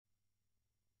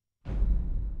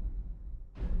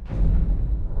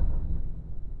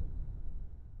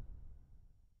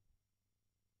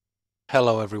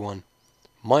Hello everyone,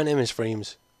 my name is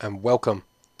Freems and welcome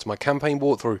to my campaign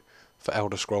walkthrough for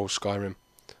Elder Scrolls Skyrim.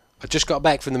 I just got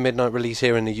back from the midnight release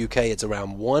here in the UK. It's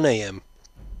around 1 AM.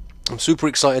 I'm super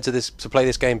excited to play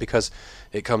this game because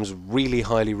it comes really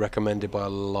highly recommended by a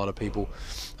lot of people.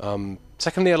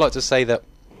 Secondly, I'd like to say that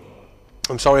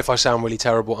I'm sorry if I sound really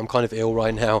terrible. I'm kind of ill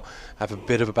right now. I have a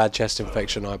bit of a bad chest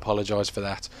infection. I apologise for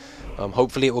that.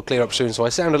 Hopefully it will clear up soon so I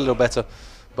sound a little better.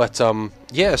 But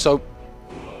yeah, so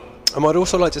I might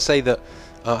also like to say that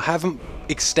I haven't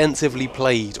extensively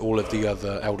played all of the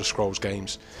other Elder Scrolls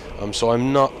games, so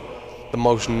I'm not the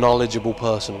most knowledgeable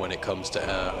person when it comes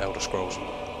to Elder Scrolls.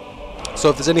 So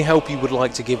if there's any help you would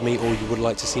like to give me, or you would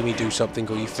like to see me do something,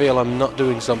 or you feel I'm not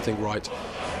doing something right,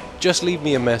 just leave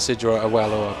me a message or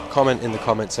a comment in the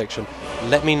comment section.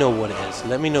 Let me know what it is.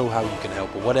 Let me know how you can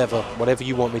help, or whatever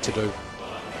you want me to do.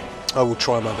 I will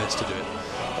try my best to do it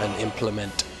and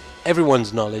implement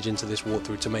everyone's knowledge into this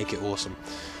walkthrough to make it awesome.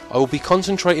 I will be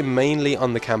concentrating mainly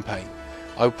on the campaign.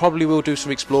 I probably will do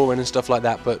some exploring and stuff like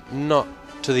that, but not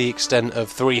to the extent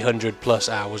of 300 plus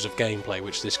hours of gameplay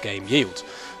which this game yields.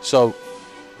 So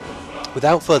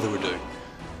without further ado,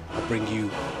 I bring you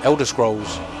Elder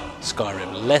Scrolls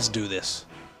Skyrim. Let's do this.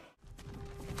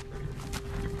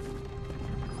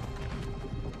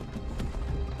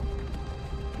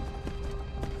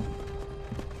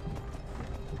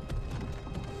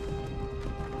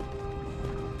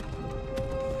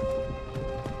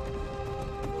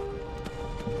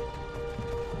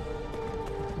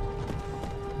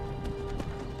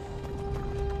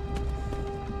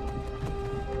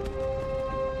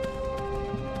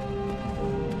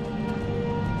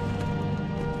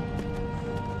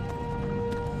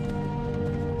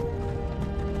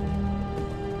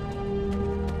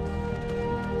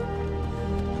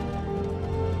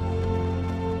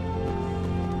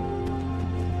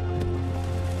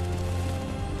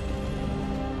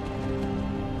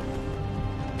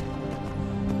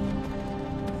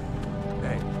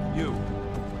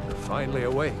 Finally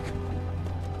awake.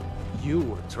 You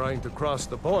were trying to cross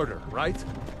the border, right?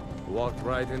 Walked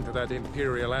right into that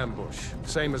Imperial ambush,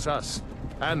 same as us.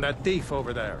 And that thief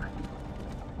over there.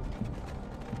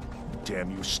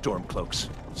 Damn you Stormcloaks.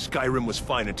 Skyrim was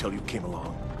fine until you came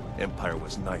along. Empire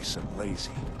was nice and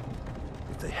lazy.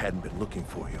 If they hadn't been looking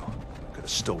for you, I could have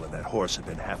stolen that horse and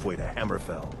been halfway to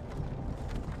Hammerfell.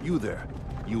 You there,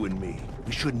 you and me,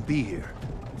 we shouldn't be here.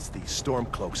 It's these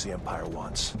Stormcloaks the Empire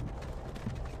wants.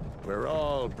 We're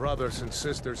all brothers and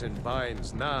sisters in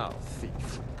binds now,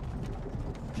 thief.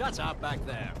 Shut up back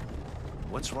there.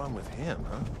 What's wrong with him,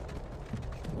 huh?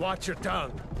 Watch your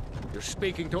tongue. You're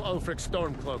speaking to Ulfric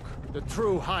Stormcloak, the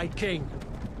true High King.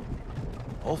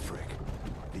 Ulfric?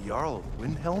 The Jarl of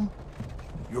Windhelm?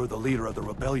 You're the leader of the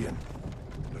rebellion.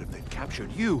 But if they've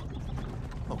captured you...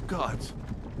 Oh gods,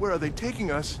 where are they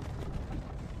taking us?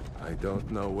 I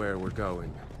don't know where we're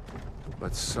going,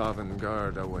 but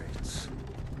Sovngarde awaits.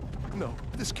 No,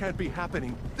 this can't be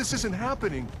happening. This isn't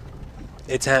happening.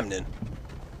 It's happening.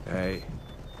 Hey,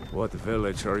 what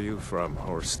village are you from,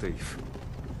 horse thief?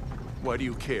 Why do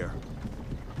you care?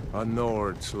 A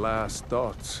Nord's last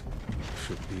thoughts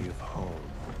should be of home.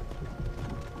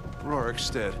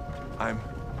 Rorikstead.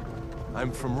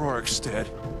 I'm from Rorikstead.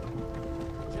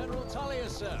 General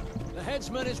Tullius, sir. The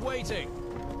headsman is waiting.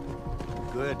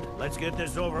 Good. Let's get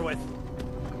this over with.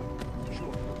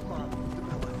 Sure.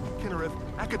 Kinnereth,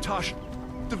 Akatosh,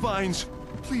 Divines,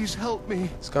 please help me.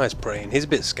 This guy's praying. He's a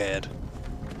bit scared.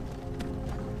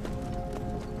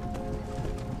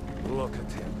 Look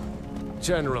at him.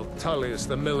 General Tullius,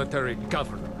 the military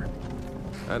governor.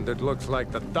 And it looks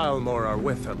like the Thalmor are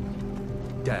with him.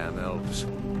 Damn elves.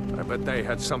 I bet they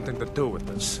had something to do with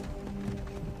this.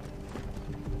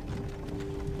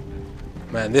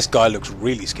 Man, this guy looks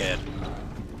really scared.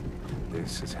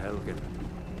 This is Helgen.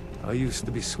 I used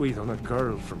to be sweet on a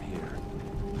girl from here.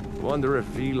 Wonder if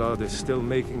Vilod is still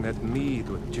making that mead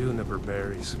with juniper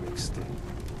berries mixed in.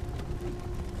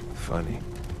 Funny.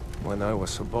 When I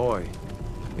was a boy,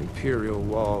 Imperial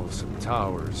walls and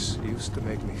towers used to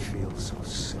make me feel so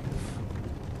safe.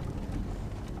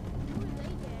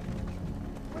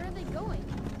 Where are they going?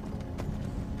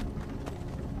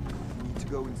 We need to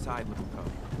go inside, little cub.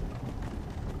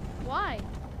 Why?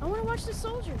 I want to watch the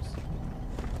soldiers.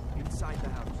 Inside the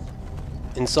house.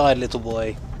 Inside, little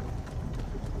boy.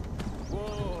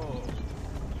 Whoa!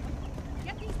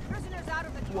 Get these prisoners out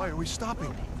of the Why are we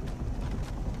stopping?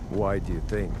 Why do you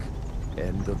think?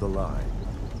 End of the line.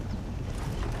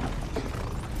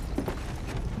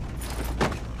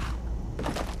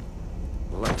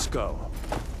 Let's go.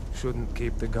 Shouldn't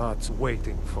keep the gods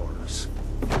waiting for us.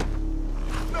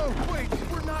 No, wait!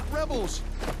 We're not rebels!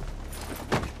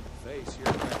 Face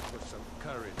your death with some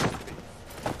courage,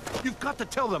 thief. You've got to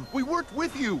tell them we weren't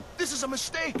with you. This is a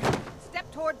mistake.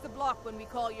 Step towards the block when we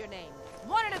call your name.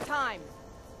 One at a time.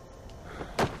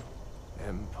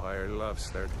 Empire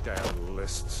loves their damn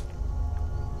lists.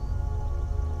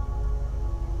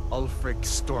 Ulfric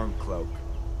Stormcloak,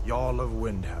 Jarl of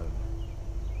Windhelm.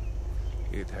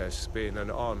 It has been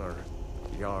an honor,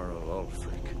 Jarl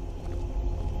Ulfric.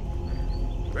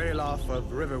 Ralof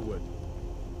of Riverwood.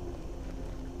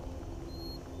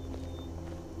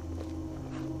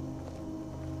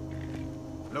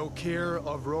 Lokir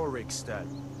of Rorikstead.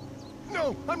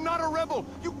 No, I'm not a rebel.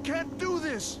 You can't do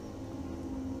this.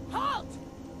 Halt!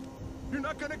 You're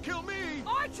not gonna kill me.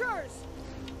 Archers!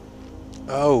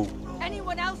 Oh.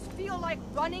 Anyone else feel like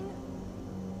running?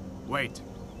 Wait.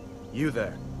 You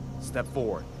there. Step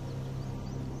forward.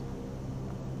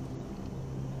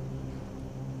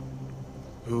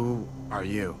 Who are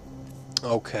you?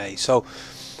 Okay, so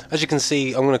as you can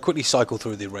see, I'm going to quickly cycle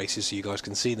through the races so you guys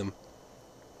can see them.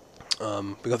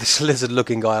 We got this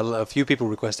lizard-looking guy. A few people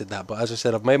requested that, but as I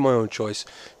said, I've made my own choice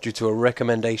due to a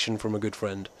recommendation from a good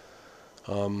friend.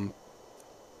 I'm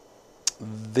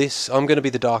going to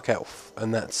be the Dark Elf,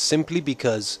 and that's simply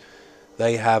because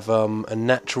they have a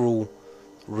natural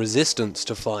resistance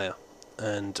to fire,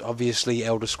 and obviously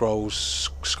Elder Scrolls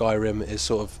Skyrim is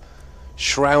sort of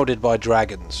shrouded by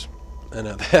dragons, and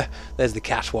there's the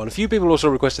cat one. A few people also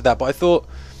requested that, but I thought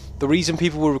the reason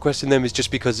people were requesting them is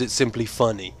just because it's simply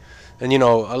funny. And you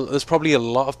know, there's probably a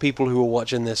lot of people who are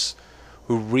watching this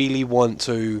who really want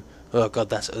to. Oh god,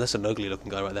 that's an ugly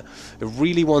looking guy right there. Who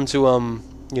really want to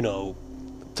you know,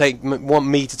 want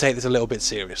me to take this a little bit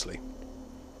seriously.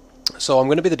 So I'm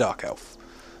going to be the Dark Elf.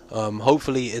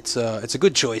 Hopefully it's a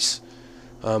good choice.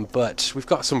 But we've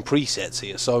got some presets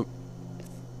here, so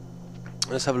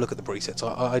let's have a look at the presets.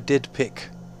 I did pick,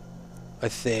 I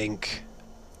think,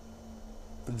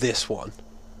 this one,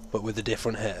 but with a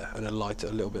different hair and a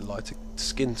little bit lighter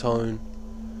skin tone.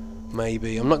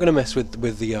 Maybe I'm not going to mess with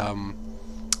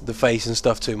the face and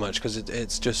stuff too much because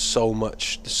it's just so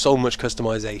much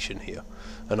customization here,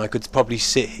 and I could probably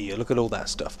sit here. Look at all that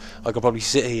stuff. I could probably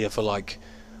sit here for like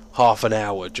half an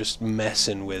hour just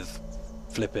messing with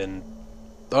flipping.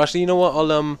 Actually, you know what?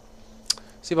 I'll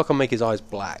see if I can make his eyes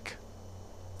black.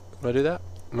 Can I do that?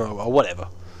 No, or whatever.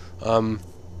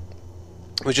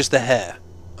 It was just the hair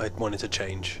I wanted to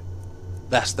change.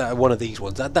 That's one of these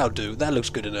ones. That'll do. That looks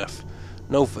good enough.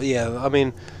 No, yeah. I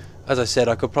mean, as I said,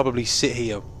 I could probably sit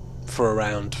here for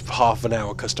around half an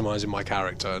hour customizing my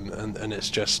character, and it's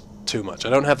just too much. I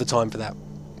don't have the time for that.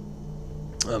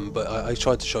 But I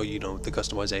tried to show you, the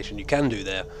customization you can do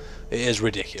there. It is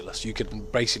ridiculous. You can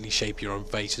basically shape your own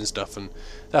face and stuff, and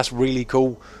that's really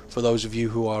cool for those of you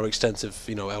who are extensive,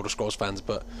 Elder Scrolls fans.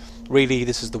 But really,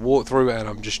 this is the walkthrough, and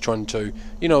I'm just trying to,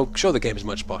 show the game as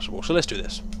much as possible. So let's do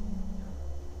this.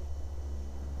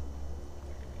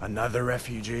 Another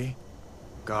refugee?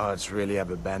 Gods really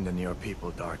have abandoned your people,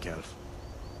 Dark Elf.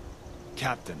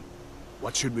 Captain,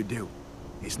 what should we do?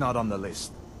 He's not on the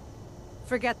list.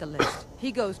 Forget the list.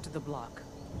 He goes to the block.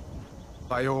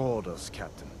 By your orders,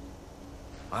 Captain.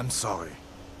 I'm sorry.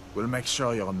 We'll make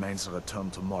sure your remains are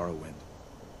returned to Morrowind.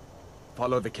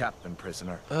 Follow the captain,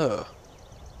 prisoner. Oh.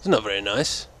 It's not very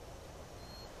nice.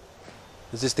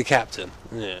 Is this the captain?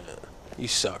 Yeah. You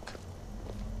suck.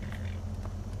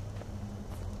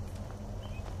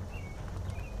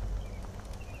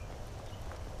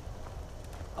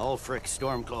 Ulfric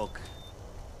Stormcloak.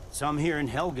 Some here in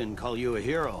Helgen call you a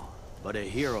hero, but a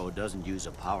hero doesn't use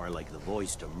a power like the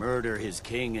voice to murder his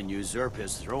king and usurp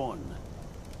his throne.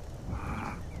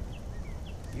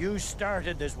 You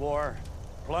started this war,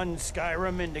 plunged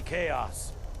Skyrim into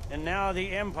chaos, and now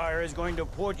the Empire is going to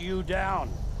put you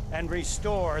down and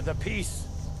restore the peace.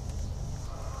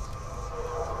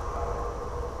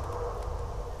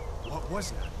 What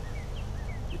was that?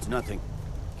 It's nothing.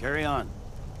 Carry on.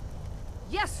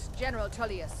 Yes, General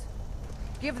Tullius.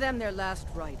 Give them their last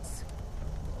rites.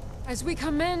 As we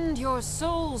commend your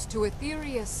souls to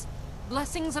Aetherius,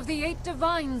 blessings of the 8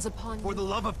 divines upon you. For the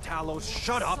love of Talos,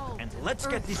 shut up Salt, and let's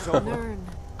get earth, this over. Learn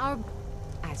our...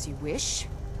 As you wish.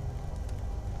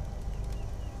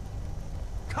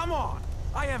 Come on!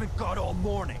 I haven't got all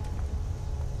morning.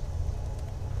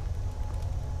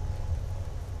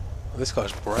 This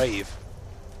guy's brave.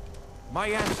 My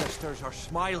ancestors are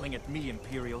smiling at me,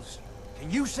 Imperials.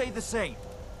 Can you say the same?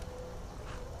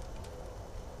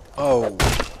 Oh,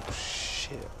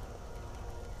 shit.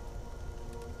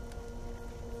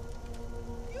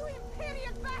 You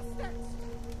Imperial bastards!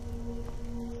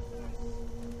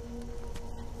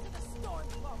 To the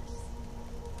Stormcloaks!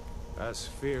 As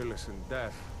fearless in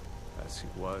death as he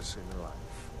was in life.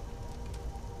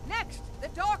 Next, the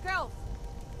Dark Elf.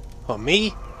 Oh,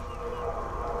 me?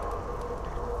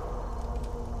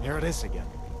 Here it is again.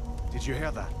 Did you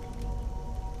hear that?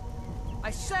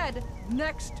 I said,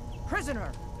 next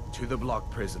prisoner. To the block,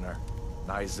 prisoner.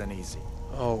 Nice and easy.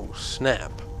 Oh,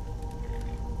 snap.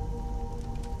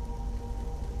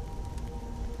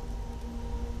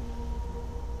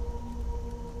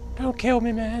 Don't kill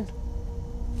me, man.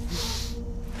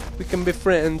 We can be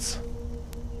friends.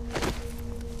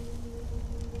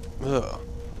 Ugh.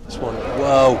 This one.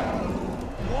 Whoa.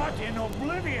 What in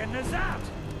oblivion is that?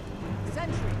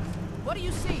 Sentries. What do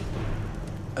you see?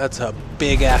 That's a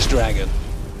big ass dragon.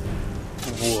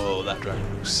 Whoa, that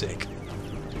dragon looks sick.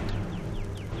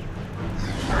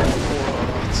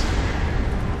 What?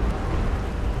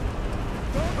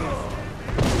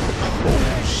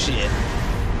 Oh shit.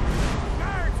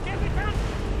 Guards, get me down.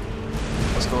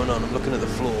 What's going on? I'm looking at the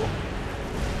floor.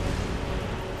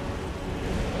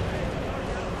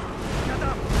 Get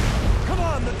up! Come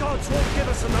on, the gods won't give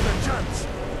us another chance.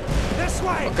 This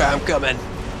way! Okay, I'm coming.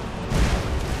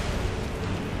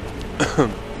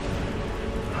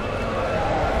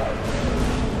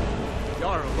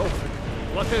 Jarl Lothric,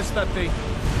 what is that thing?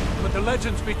 Could the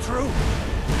legends be true?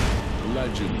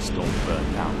 Legends don't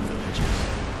burn down villages.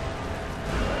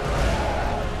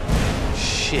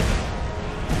 Shit.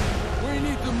 We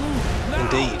need to move now!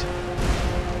 Indeed.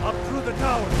 Up through the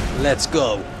tower. Let's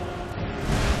go.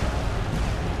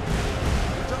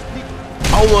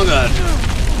 Oh my god.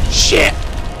 Shit.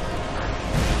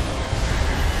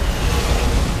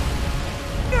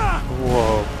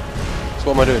 Whoa. So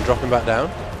what am I doing? Dropping back down?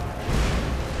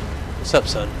 What's up,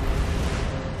 son?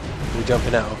 We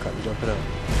jumping out? Okay, we're jumping out.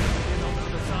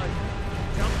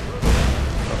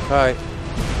 Okay.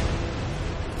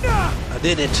 I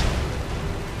did it.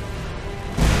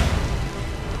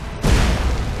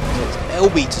 So it's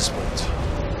LB to sprint.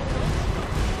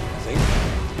 I think.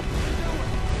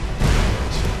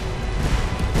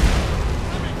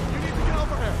 You need to get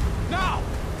over here. Now!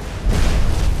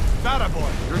 That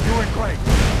boy, you're doing great.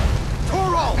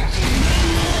 Toro!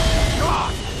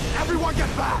 God! Everyone get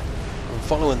back! I'm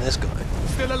following this guy.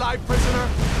 Still alive, prisoner?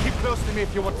 Keep close to me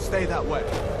if you want to stay that way.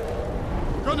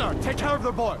 Gunnar, take care of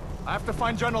the boy. I have to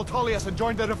find General Tullius and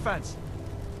join the defense.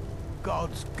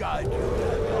 God's guide you.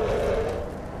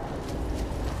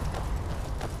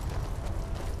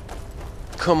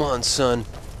 Come on, son.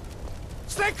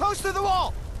 Stay close to the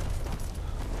wall!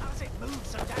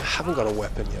 I haven't got a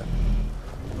weapon yet.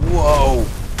 Whoa!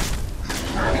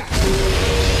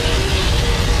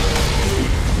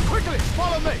 Quickly,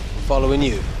 follow me! Following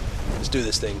you. Let's do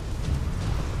this thing.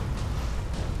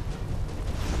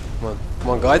 Come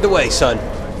on, guide the way, son.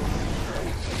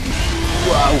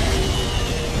 Wow.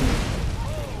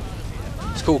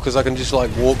 It's cool because I can just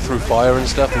like walk through fire and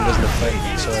stuff and it doesn't affect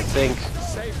me, so I think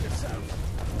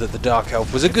that the Dark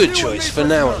Elf was a good choice, for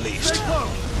now at least.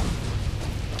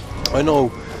 I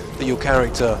know that your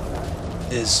character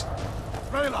is...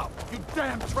 Raylo, you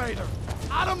damn traitor!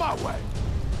 Out of my way!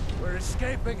 We're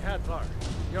escaping, Hadvar.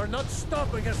 You're not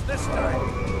stopping us this time.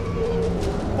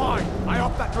 Fine, I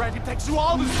hope that dragon takes you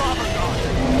all to Sovereign God!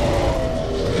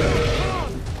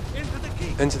 Into the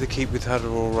keep. Into the keep with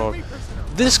Hadron Rod.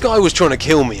 This guy was trying to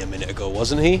kill me a minute ago,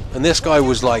 wasn't he? And this guy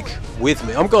was like, with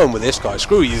me. I'm going with this guy.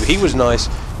 Screw you. He was nice.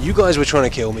 You guys were trying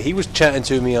to kill me. He was chatting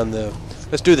to me on the...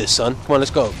 Let's do this, son. Come on,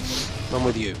 let's go. I'm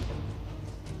with you.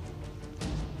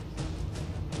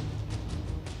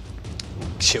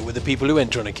 Shit with the people who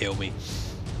ain't trying to kill me.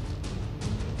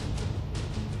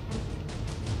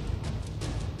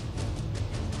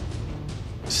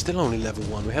 Still only level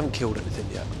 1. We haven't killed anything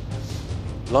yet.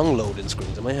 Long loading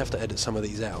screens. I may have to edit some of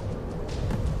these out.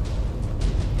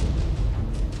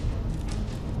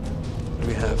 What do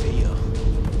we have here?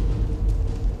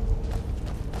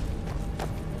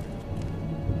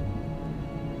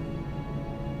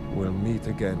 We'll meet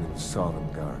again in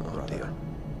Sovngarde, Oh brother. dear.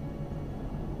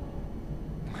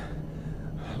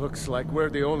 Looks like we're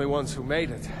the only ones who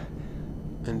made it.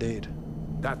 Indeed.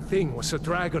 That thing was a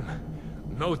dragon.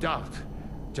 No doubt.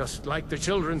 Just like the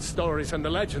children's stories and the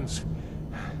legends.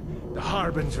 The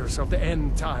harbingers of the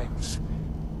end times.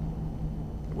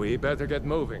 We better get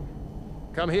moving.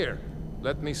 Come here.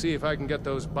 Let me see if I can get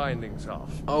those bindings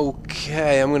off.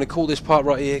 Okay, I'm going to call this part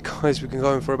right here, guys. We've been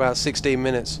going for about 16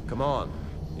 minutes. Come on.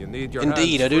 You need your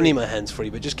Indeed, hands I do free. need my hands free,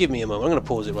 but just give me a moment. I'm going to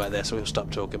pause it right there so we'll stop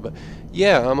talking. But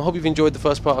yeah, I hope you've enjoyed the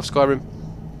first part of Skyrim.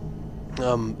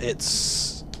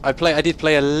 I did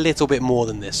play a little bit more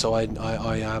than this, so I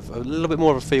have a little bit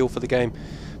more of a feel for the game.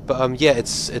 But yeah,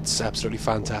 it's absolutely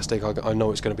fantastic. I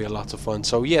know it's going to be a lot of fun.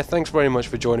 So yeah, thanks very much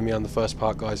for joining me on the first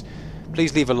part, guys.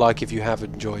 Please leave a like if you have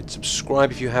enjoyed.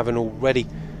 Subscribe if you haven't already.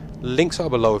 Links are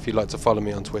below if you'd like to follow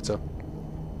me on Twitter.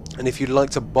 And if you'd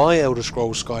like to buy Elder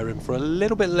Scrolls Skyrim for a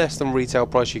little bit less than retail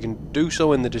price, you can do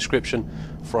so in the description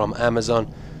from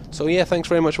Amazon. So yeah, thanks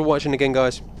very much for watching again,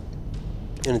 guys.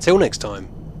 And until next time,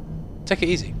 take it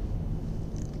easy.